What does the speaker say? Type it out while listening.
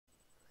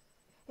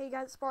Hey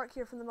guys, Spark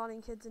here from the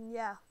Modding Kids, and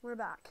yeah, we're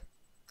back.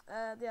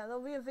 Yeah,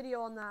 there'll be a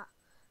video on that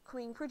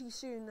coming pretty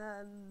soon.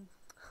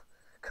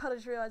 God, I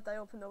just realised I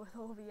opened it with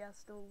OBS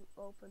still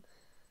open.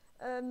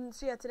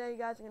 So yeah, today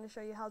guys, I'm going to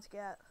show you how to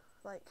get,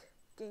 like,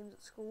 games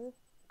at school,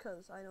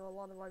 because I know a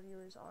lot of our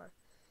viewers are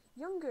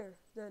younger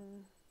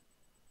than,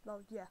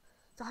 well, yeah.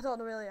 So I don't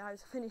know really how to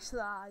finish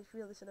that. I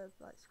really should have,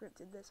 like,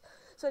 scripted this.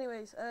 So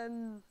anyways,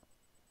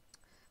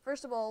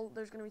 first of all,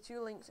 there's going to be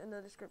two links in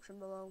the description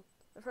below.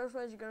 The first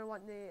one is you're going to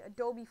want the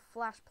Adobe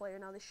Flash Player.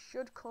 Now this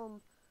should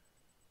come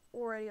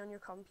already on your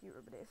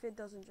computer, but if it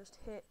doesn't, just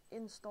hit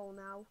install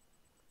now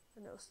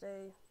and it'll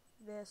say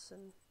this,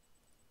 and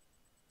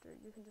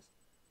you can just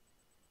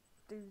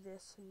do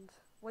this and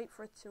wait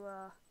for it to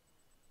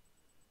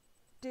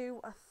do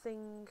a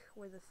thing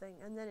with a thing,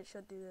 and then it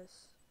should do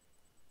this,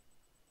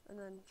 and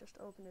then just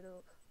open it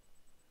up.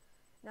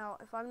 Now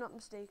if I'm not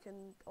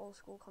mistaken, all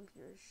school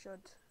computers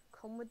should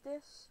come with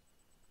this.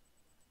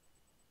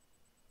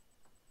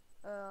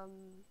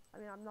 I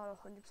mean, I'm not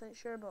 100%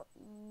 sure, but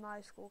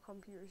my school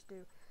computers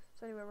do.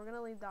 So anyway, we're going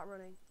to leave that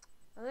running.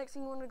 Now, the next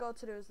thing you want to go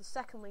to do is the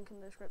second link in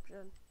the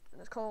description, and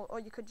it's called, or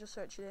you could just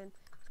search it in,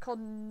 it's called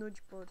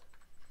Nudgebud,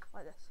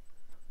 like this.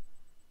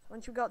 So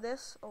once you've got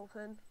this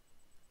open,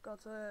 go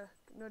to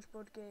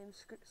Nudgebud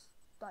Games,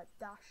 like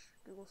dash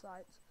Google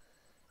Sites,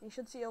 and you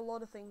should see a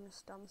lot of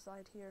things down the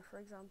side here. For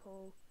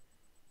example,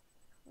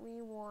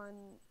 we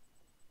want,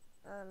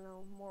 I don't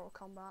know, Mortal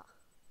Kombat.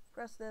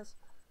 Press this,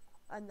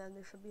 and then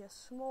there should be a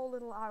small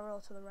little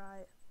arrow to the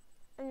right,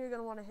 and you're going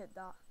to want to hit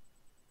that.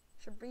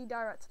 Should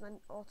redirect to the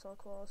auto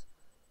close.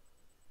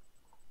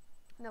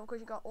 Now because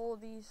you got all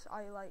of these,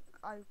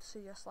 I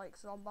suggest like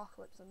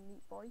Zombocalypse and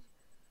Meat Boy.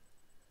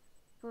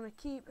 You want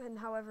to keep, and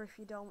however if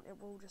you don't, it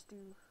will just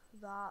do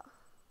that.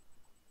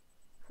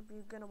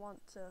 You're going to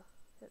want to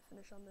hit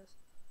finish on this.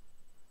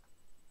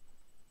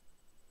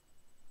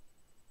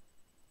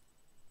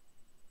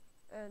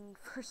 And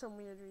for some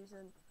weird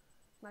reason,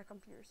 my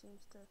computer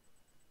seems to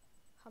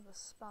have a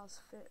spaz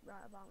fit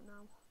right about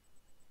now.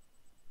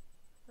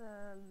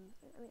 I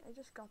mean, I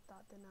just got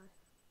that, didn't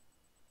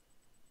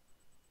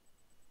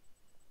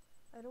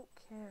I don't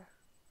care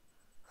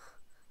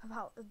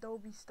about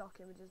Adobe stock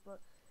images,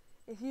 but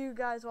if you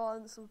guys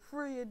want some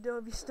free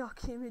Adobe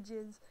stock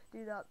images,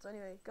 do that. So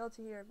anyway, go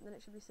to here, and then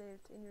it should be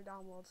saved in your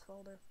downloads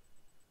folder.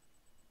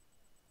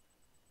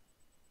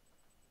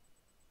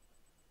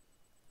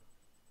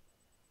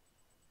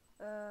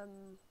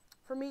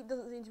 For me, it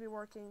doesn't seem to be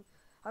working.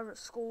 However,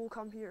 school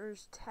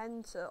computers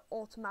tend to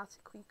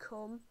automatically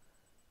come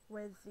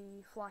with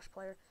the Flash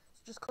Player.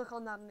 So just click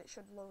on that and it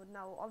should load.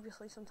 Now,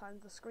 obviously,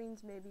 sometimes the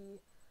screens may be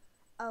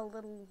a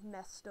little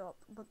messed up,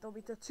 but there'll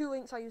be the two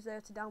links I use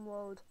there to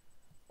download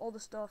all the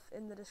stuff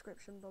in the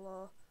description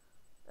below.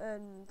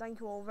 And thank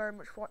you all very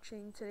much for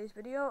watching today's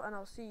video, and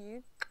I'll see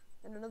you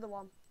in another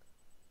one.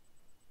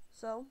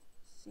 So,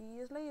 see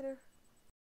you later.